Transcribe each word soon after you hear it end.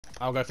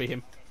I'll go for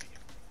him.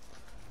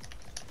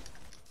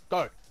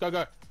 Go, go,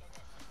 go.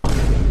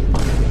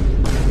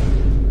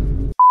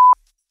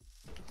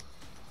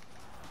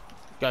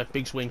 Go,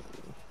 big swing.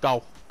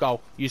 Goal,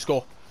 goal. You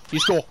score. You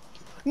score.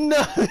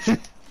 No!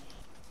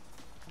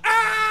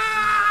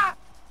 Ah!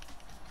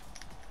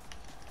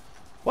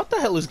 What the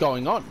hell is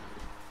going on?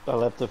 I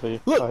left it for you.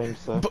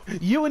 Look,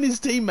 you and his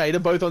teammate are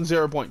both on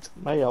 0 points.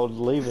 Mate, I was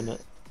leaving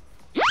it.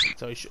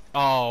 So he should...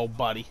 Oh,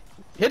 buddy.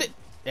 Hit it!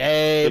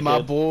 Hey,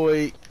 my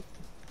boy.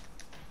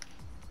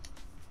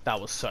 That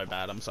was so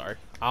bad, I'm sorry.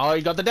 Oh,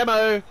 you got the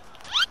demo!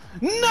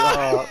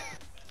 No!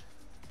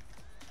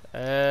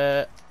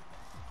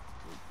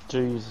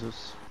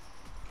 Jesus.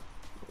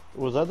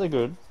 Was that the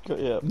good?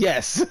 Yeah.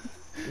 Yes!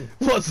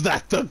 Was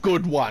that the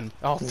good one?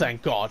 Oh,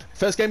 thank God.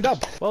 First game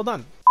dub. Well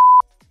done.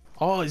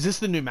 Oh, is this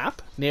the new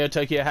map? Neo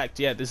Tokyo Hacked.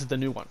 Yeah, this is the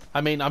new one. I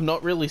mean, I'm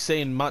not really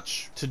seeing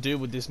much to do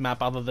with this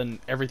map other than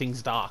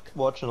everything's dark.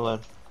 Watch and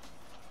learn.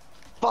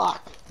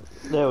 Fuck!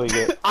 There we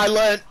go. I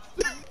learned.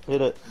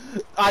 Hit it.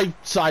 I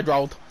side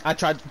rolled. I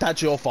tried.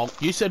 That's your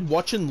fault. You said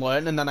watch and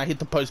learn, and then I hit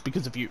the post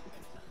because of you.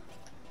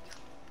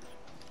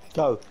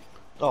 Go.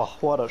 Oh,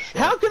 what a shot.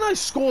 How can I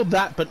score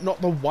that but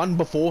not the one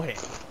beforehand?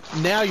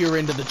 Now you're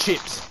into the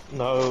chips.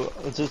 No,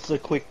 it's just a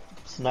quick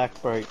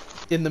snack break.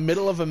 In the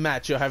middle of a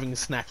match, you're having a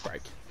snack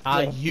break.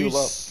 Are you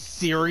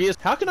serious?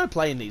 How can I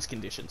play in these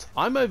conditions?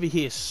 I'm over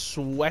here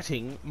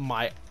sweating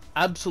my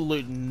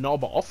absolute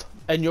knob off,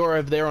 and you're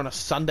over there on a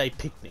Sunday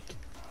picnic.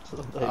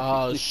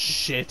 Oh,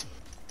 shit.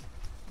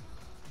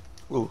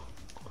 Ooh.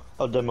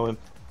 I'll demo him.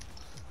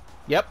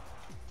 Yep.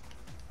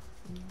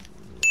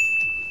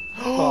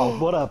 Oh,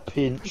 what a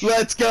pinch.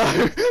 Let's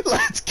go.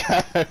 Let's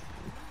go.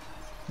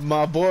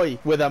 My boy,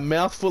 with a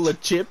mouthful of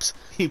chips,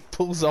 he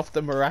pulls off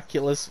the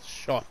miraculous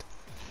shot.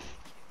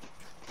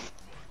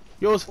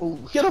 Yours.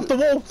 Get off the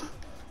wall.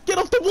 Get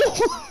off the wall.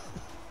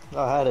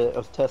 I had it. I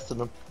was testing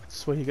him. I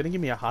swear you're gonna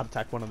give me a heart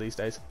attack one of these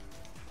days.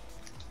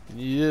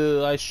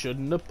 Yeah, I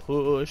shouldn't have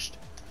pushed.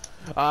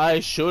 I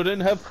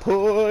shouldn't have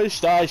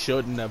pushed. I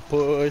shouldn't have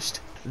pushed.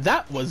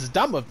 That was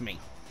dumb of me.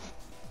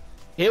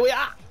 Here we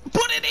are.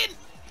 Put it in.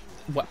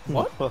 What?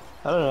 What?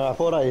 I don't know. I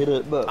thought I hit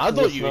it, but I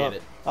thought you hit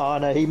it. Oh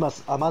no, he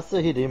must. I must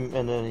have hit him,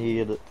 and then he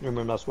hit it.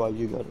 Remember, that's why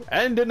you got it.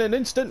 And in an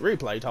instant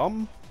replay,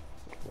 Tom.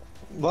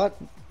 What?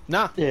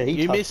 Nah. Yeah,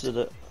 he missed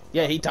it.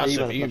 Yeah, he touched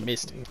it. You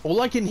missed.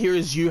 All I can hear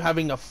is you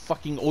having a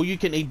fucking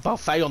all-you-can-eat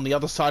buffet on the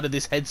other side of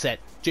this headset.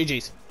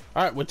 GG's.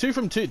 All right, we're 2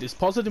 from 2. This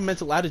positive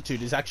mental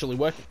attitude is actually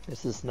working.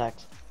 It's the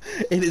snacks.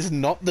 It is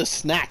not the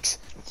snacks.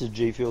 It's a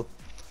G Fuel.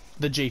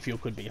 The G Fuel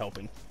could be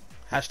helping.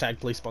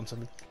 Hashtag please sponsor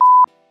me.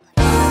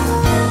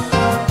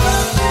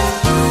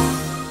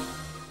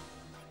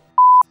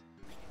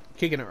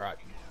 Kicking it right.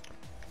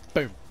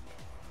 Boom.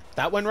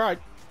 That went right.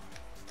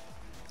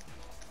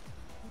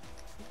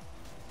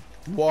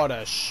 What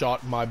a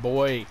shot, my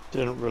boy.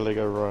 Didn't really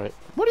go right.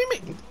 What do you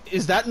mean?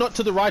 Is that not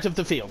to the right of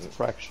the field?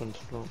 Fractions.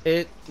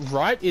 It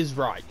right is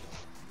right.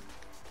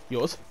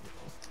 Yours?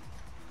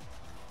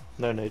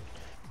 No need.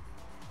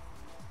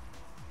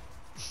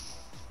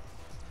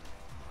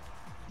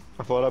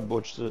 I thought I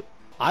butched it.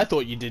 I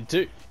thought you did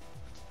too.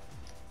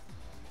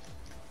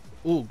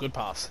 Ooh, good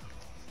pass.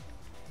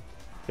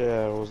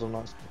 Yeah, it was a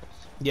nice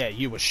pass. Yeah,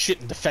 you were shit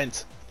in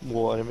defense.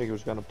 Well, I didn't think he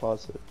was going to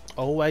pass it.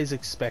 Always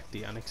expect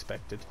the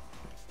unexpected.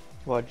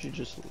 Why'd you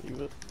just leave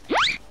it?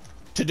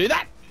 To do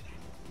that!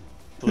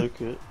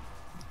 Fluke it.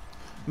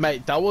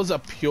 Mate, that was a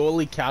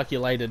purely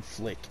calculated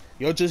flick.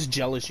 You're just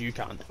jealous you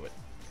can't do it.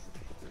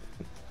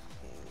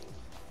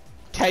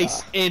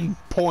 Case in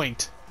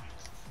point.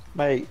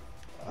 Mate,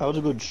 that was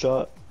a good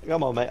shot.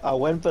 Come on, mate. I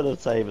went for the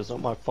save. It's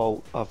not my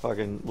fault. I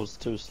fucking was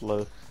too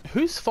slow.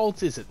 Whose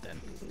fault is it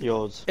then?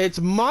 Yours. It's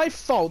my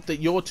fault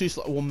that you're too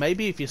slow. Well,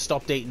 maybe if you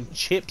stopped eating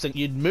chips and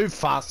you'd move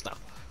faster.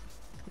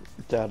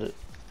 Doubt it.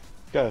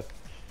 Go.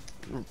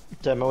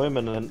 Demo him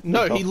and then...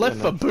 No, he left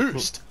for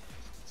boost.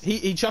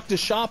 He chucked a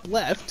sharp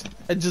left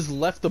and just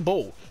left the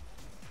ball.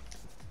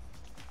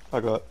 I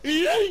got...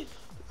 I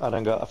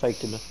don't got... I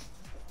faked him.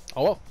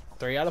 Oh well.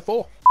 3 out of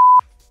 4.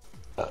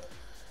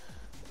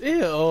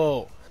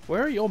 Ew.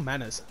 Where are your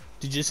manners?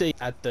 Did you see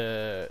at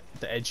the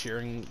Ed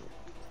Sheeran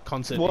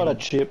concert? What a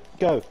chip.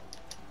 Go.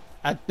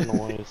 At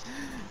Noise.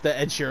 The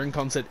Ed Sheeran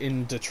concert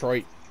in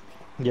Detroit.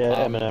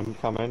 Yeah, Eminem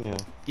come in, yeah.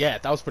 Yeah,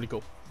 that was pretty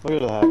cool.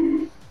 Look at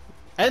that.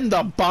 And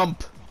the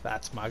bump.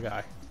 That's my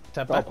guy.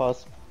 Tap back.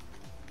 Pass.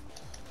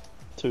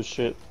 Too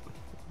shit.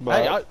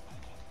 But... Hey,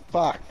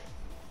 Fuck.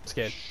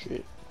 Scared.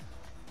 Shit.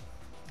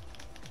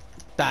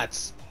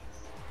 That's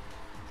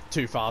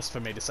too fast for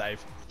me to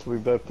save. So we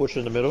both push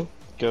in the middle.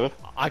 Go.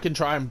 I can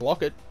try and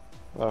block it.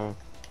 Oh.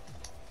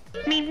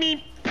 Meep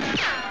meep.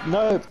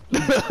 No, you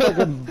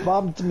fucking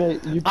bumped me.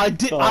 You I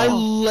did. I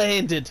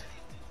landed.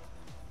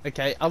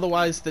 Okay.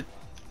 Otherwise, that.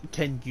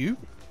 Can you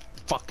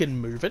fucking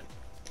move it?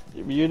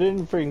 You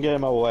didn't freaking get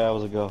him away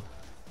hours ago.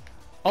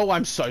 Oh,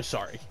 I'm so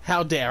sorry.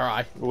 How dare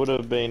I? It would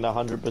have been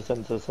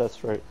 100%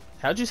 success rate.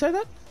 How'd you say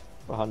that?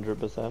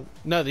 100%.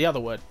 No, the other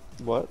word.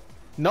 What?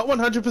 Not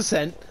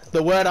 100%.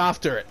 The word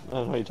after it. I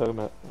don't know what you're talking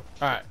about.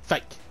 All right.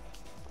 Fake.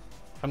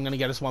 I'm gonna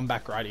get us one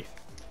back right here.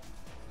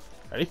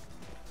 Ready?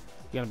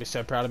 You're gonna be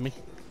so proud of me.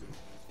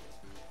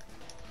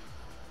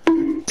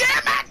 Damn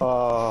it!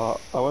 I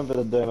went for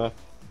the demo.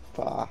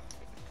 Fuck.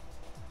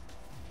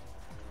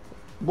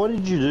 What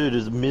did you do?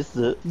 Just missed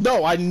it?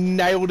 No, I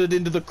nailed it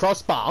into the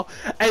crossbar,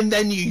 and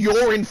then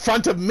you're in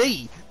front of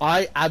me.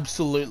 I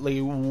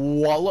absolutely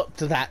walloped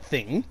that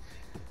thing.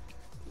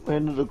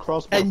 Into the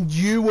crossbar. And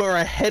you were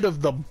ahead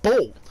of the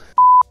ball.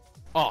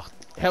 Oh,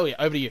 hell yeah,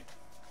 over to you.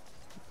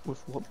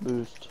 With what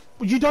boost?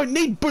 You don't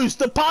need boost,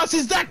 the pass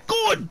is that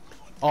good!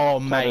 Oh,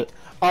 mate.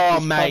 Oh,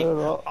 Just mate.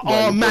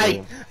 Oh,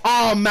 mate.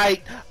 Oh,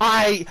 mate.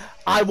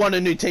 I want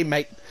a new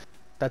teammate.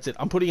 That's it.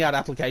 I'm putting out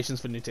applications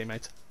for new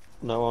teammates.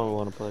 No one will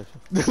want to play.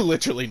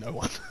 Literally no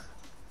one.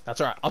 That's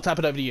alright. I'll tap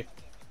it over to you.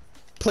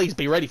 Please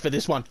be ready for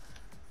this one.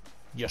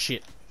 Your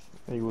shit.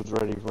 He was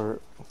ready for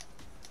it.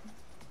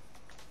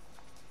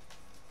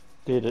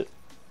 Did it.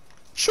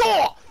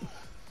 Sure!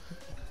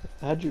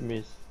 How'd you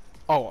miss?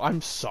 Oh,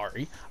 I'm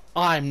sorry.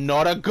 I'm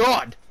not a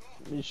god!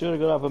 You should have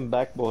got up and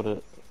backboard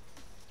it.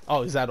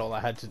 Oh, is that all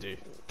I had to do?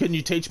 Can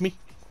you teach me?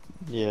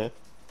 Yeah.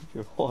 If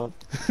you want.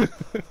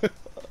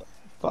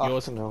 Fuck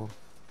Yours. no.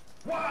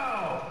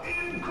 Wow!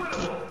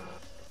 Incredible!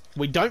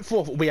 We don't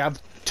forfeit. We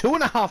have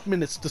 2.5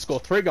 minutes to score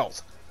 3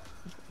 goals.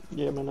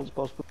 Yeah, man, that's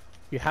possible.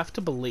 You have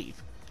to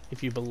believe.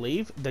 If you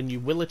believe, then you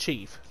will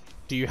achieve.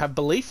 Do you have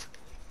belief?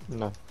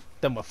 No.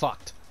 Then we're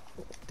fucked.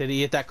 Did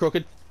he hit that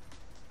crooked?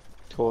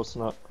 Of course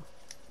not.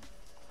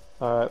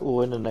 Alright, we'll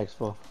win the next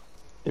one.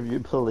 If you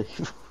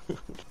believe.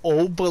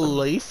 All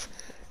belief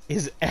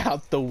is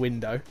out the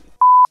window.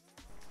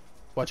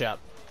 Watch out.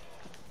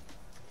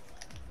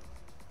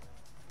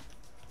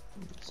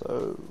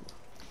 So...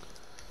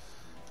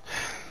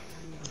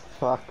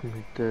 Fuck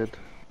me, dude.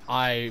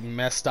 I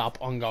messed up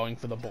on going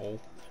for the ball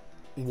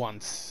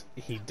once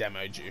he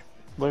demoed you.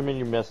 What do you mean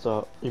you messed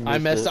up? You I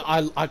messed it.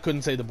 up. I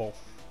couldn't see the ball.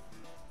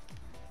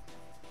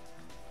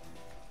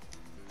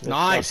 Let's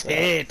Nice start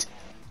that. hit.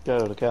 Go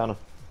to the counter.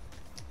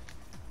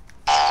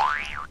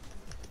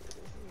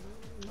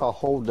 A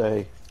whole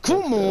day.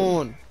 Come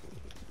on.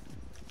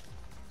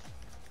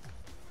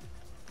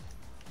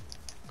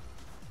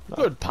 No.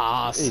 Good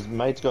pass. His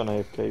mate's got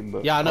an AFK,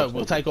 but... Yeah, I know. I'll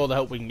We'll take all the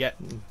help we can get.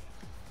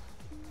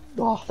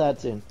 Oh,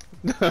 that's in.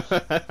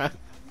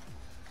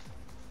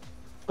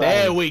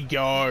 There we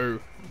go.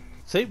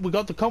 See, we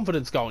got the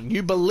confidence going.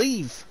 You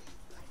believe.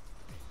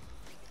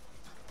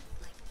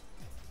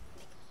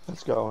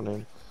 Let's go on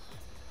in.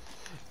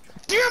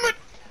 Damn it!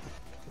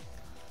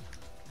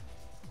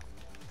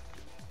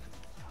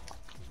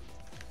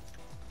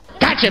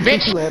 Gotcha,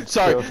 bitch! Let's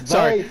Sorry, go.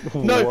 sorry. Mate.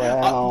 No,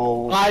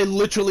 Wow. I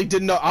literally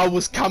didn't know. I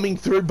was coming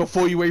through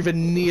before you were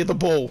even near the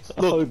ball.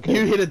 Look, Okay.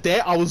 you hit it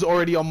there. I was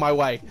already on my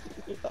way.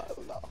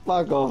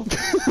 Fuck off.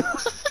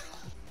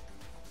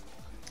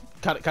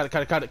 Cut it, cut it,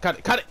 cut it, cut it, cut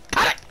it, cut it,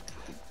 cut it!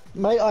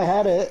 Mate, I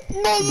had it.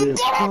 No, you This-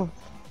 got it!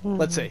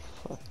 Let's see.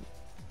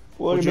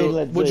 What Would do you you- mean,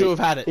 let's would see? you have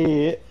had it?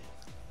 Here.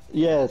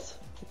 Yes.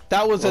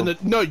 That was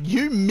no,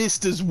 you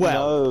missed as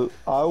well. No,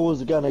 I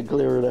was gonna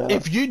clear it out.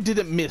 If you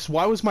didn't miss,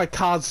 why was my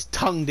car's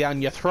tongue down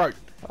your throat?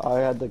 I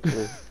had the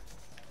clear.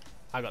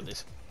 I got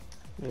this.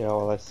 Yeah,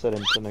 well, I set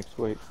him for next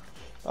week.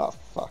 Oh,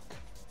 fuck.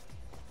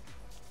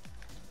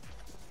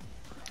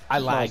 I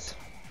lagged. Nice.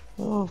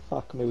 Oh,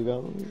 fuck me, we're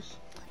gonna lose.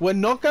 We're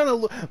not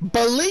gonna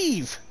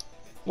believe.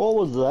 What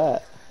was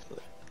that?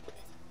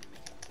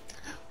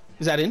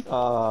 Is that in?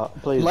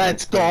 Please.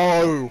 Let's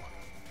go.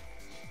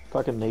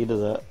 Fucking needed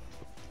that.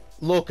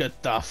 Look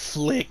at the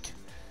flick.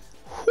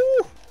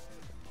 Whew.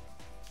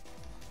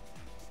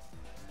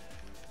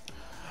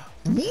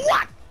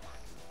 What?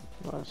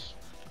 Nice.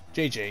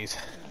 GG's.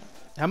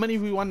 How many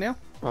have we won now?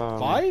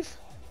 5?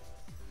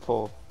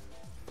 4.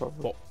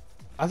 Probably. Well,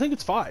 I think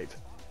it's 5.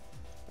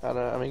 I don't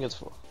know, I think it's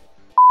 4.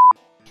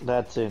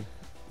 That's in.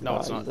 No,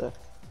 it's he's not. there.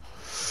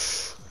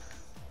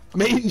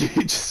 Me and you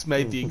just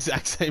made the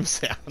exact same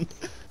sound.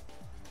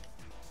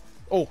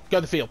 Oh, go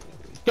to the field.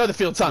 Go to the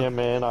field, son. Yeah,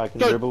 man, I can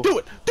Go, dribble. do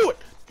it, do it.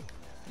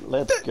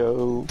 Let's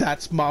go.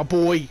 That's my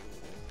boy.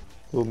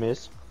 We'll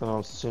miss. And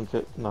I'll sink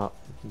it. Nah,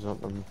 he's not.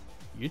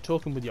 You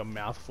talking with your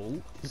mouth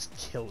full is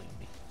killing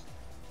me.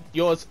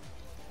 Yours.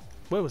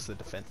 Where was the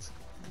defense?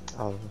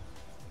 Oh.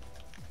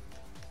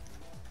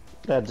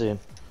 That's in.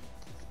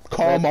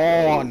 Come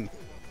on.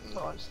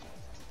 Nice.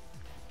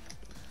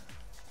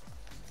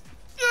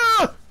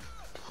 Yeah.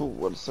 Ooh,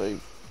 what a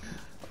save.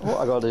 Oh,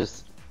 I got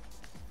this.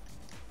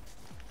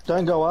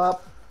 Don't go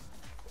up.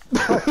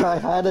 Fuck, I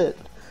had it.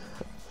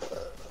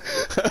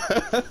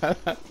 I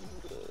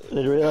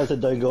didn't realise I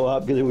don't go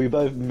up because we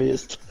both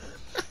missed.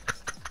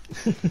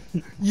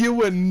 You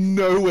were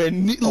nowhere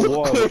near. I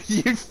Look was. who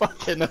you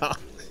fucking are.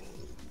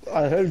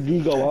 I heard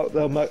you go up.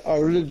 I'm like, I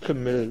really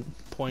committed.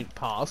 Point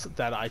pass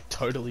that I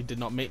totally did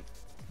not mean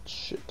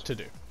Shit. to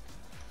do.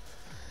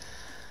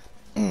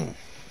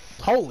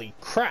 Holy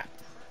crap.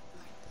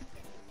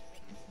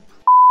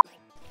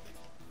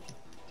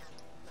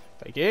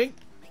 Faking.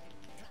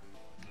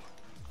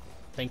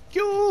 Thank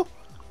you.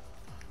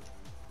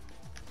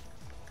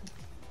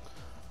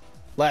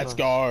 Let's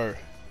go.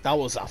 That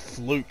was a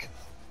fluke.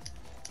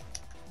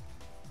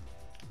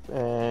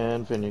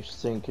 Turn finish.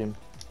 Sink him.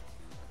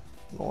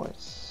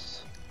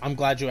 Nice. I'm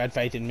glad you had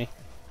faith in me.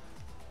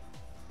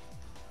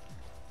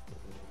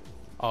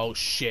 Oh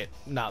shit.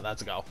 Nah,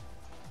 that's a goal.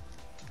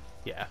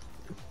 Yeah.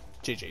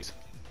 GG's.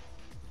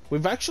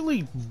 We've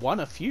actually won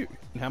a few.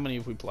 How many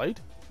have we played?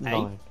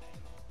 9.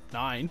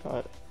 9?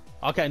 Alright.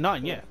 Okay,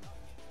 9, yeah.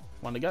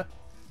 1 to go.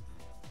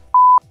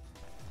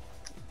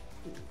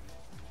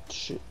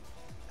 Shit.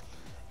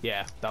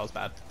 Yeah, that was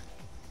bad.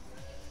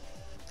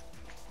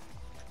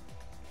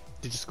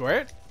 Did you score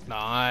it?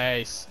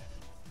 Nice.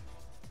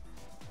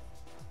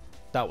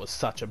 That was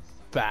such a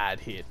bad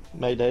hit.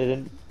 Mate, they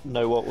didn't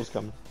know what was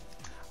coming.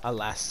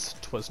 Alas,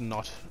 'twas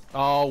not.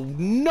 Oh,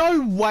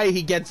 no way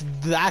he gets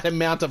that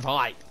amount of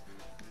height.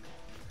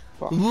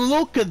 Fuck.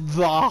 Look at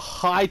the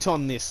height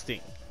on this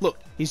thing. Look,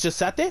 he's just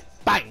sat there.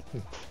 Bang!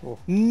 Oh.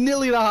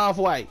 Nearly to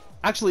halfway.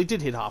 Actually, it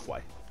did hit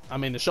halfway. I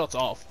mean, the shot's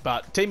off,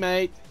 but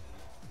teammate.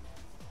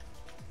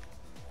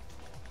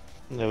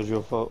 That was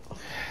your fault.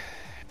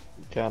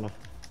 Counter.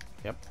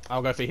 Yep,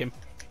 I'll go for him.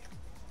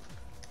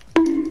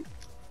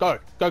 Go,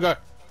 go, go.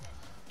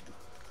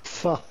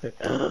 Fuck.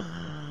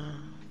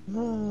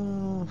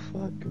 Oh,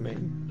 fuck me.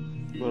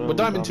 Well,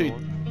 Diamond 2,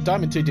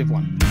 Div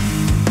 1.